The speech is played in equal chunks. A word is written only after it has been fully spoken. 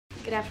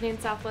Good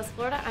afternoon, Southwest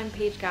Florida. I'm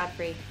Paige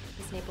Godfrey.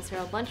 This Naples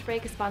Herald lunch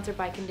break is sponsored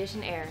by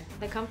Condition Air,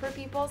 the comfort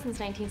people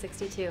since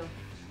 1962.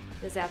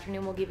 This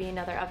afternoon, we'll give you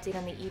another update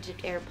on the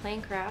EgyptAir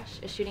plane crash,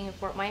 a shooting in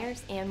Fort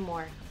Myers, and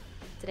more.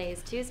 Today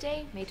is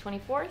Tuesday, May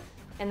 24th,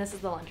 and this is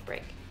the lunch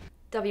break.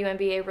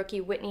 WNBA rookie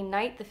Whitney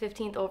Knight, the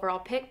 15th overall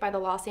pick by the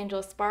Los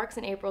Angeles Sparks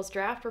in April's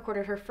draft,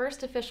 recorded her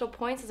first official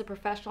points as a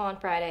professional on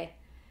Friday.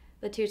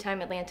 The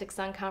two-time Atlantic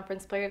Sun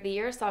Conference Player of the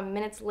Year saw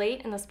minutes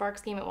late in the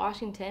Sparks game at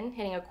Washington,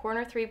 hitting a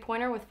corner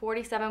three-pointer with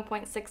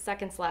 47.6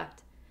 seconds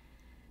left.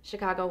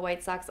 Chicago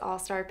White Sox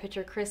All-Star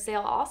pitcher Chris Sale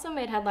also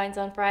made headlines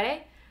on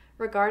Friday,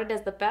 regarded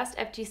as the best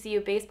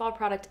FGCU baseball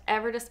product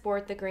ever to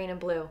sport the green and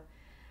blue.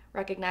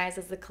 Recognized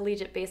as the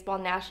Collegiate Baseball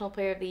National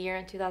Player of the Year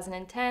in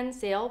 2010,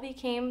 Sale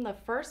became the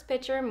first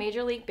pitcher in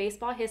Major League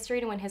Baseball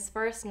history to win his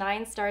first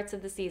 9 starts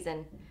of the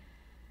season.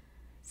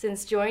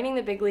 Since joining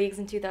the big leagues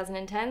in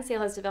 2010,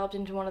 Sale has developed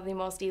into one of the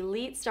most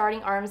elite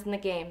starting arms in the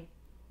game.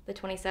 The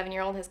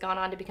 27-year-old has gone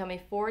on to become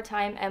a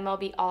 4-time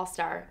MLB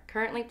All-Star,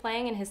 currently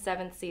playing in his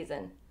 7th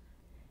season.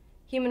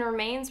 Human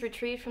remains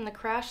retrieved from the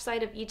crash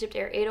site of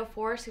EgyptAir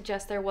 804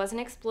 suggest there was an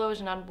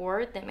explosion on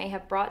board that may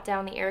have brought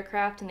down the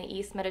aircraft in the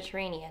East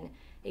Mediterranean,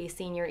 a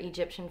senior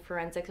Egyptian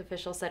forensics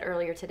official said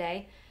earlier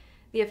today.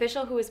 The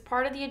official, who is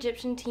part of the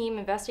Egyptian team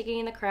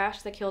investigating the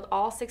crash that killed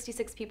all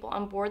 66 people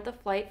on board the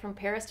flight from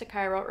Paris to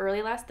Cairo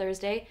early last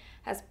Thursday,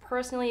 has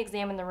personally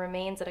examined the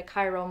remains at a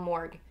Cairo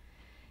morgue.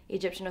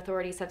 Egyptian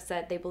authorities have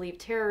said they believe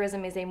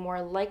terrorism is a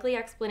more likely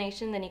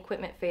explanation than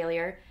equipment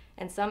failure,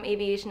 and some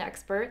aviation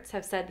experts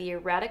have said the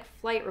erratic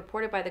flight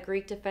reported by the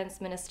Greek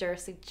defense minister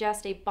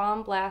suggests a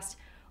bomb blast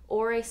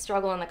or a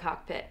struggle in the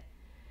cockpit.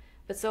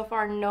 But so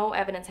far, no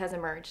evidence has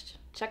emerged.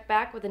 Check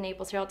back with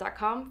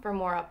thenaplesherald.com for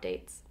more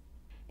updates.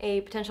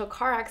 A potential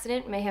car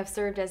accident may have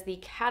served as the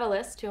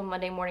catalyst to a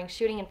Monday morning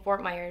shooting in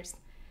Fort Myers.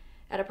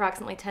 At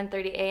approximately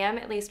 10:30 a.m.,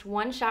 at least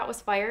one shot was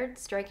fired,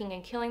 striking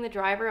and killing the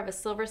driver of a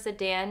silver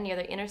sedan near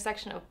the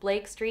intersection of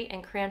Blake Street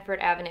and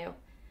Cranford Avenue.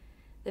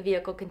 The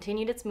vehicle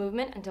continued its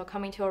movement until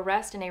coming to a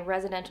rest in a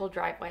residential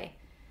driveway.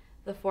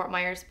 The Fort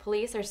Myers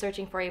police are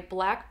searching for a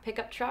black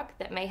pickup truck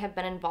that may have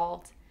been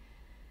involved.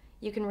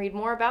 You can read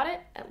more about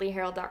it at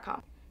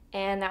leeherald.com.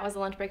 And that was the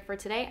lunch break for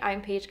today.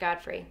 I'm Paige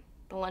Godfrey.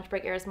 The lunch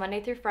break airs Monday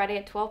through Friday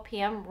at 12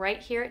 p.m.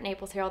 right here at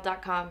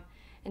naplesherald.com.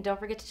 And don't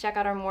forget to check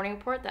out our morning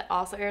report that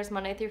also airs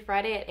Monday through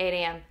Friday at 8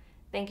 a.m.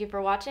 Thank you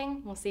for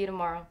watching. We'll see you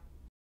tomorrow.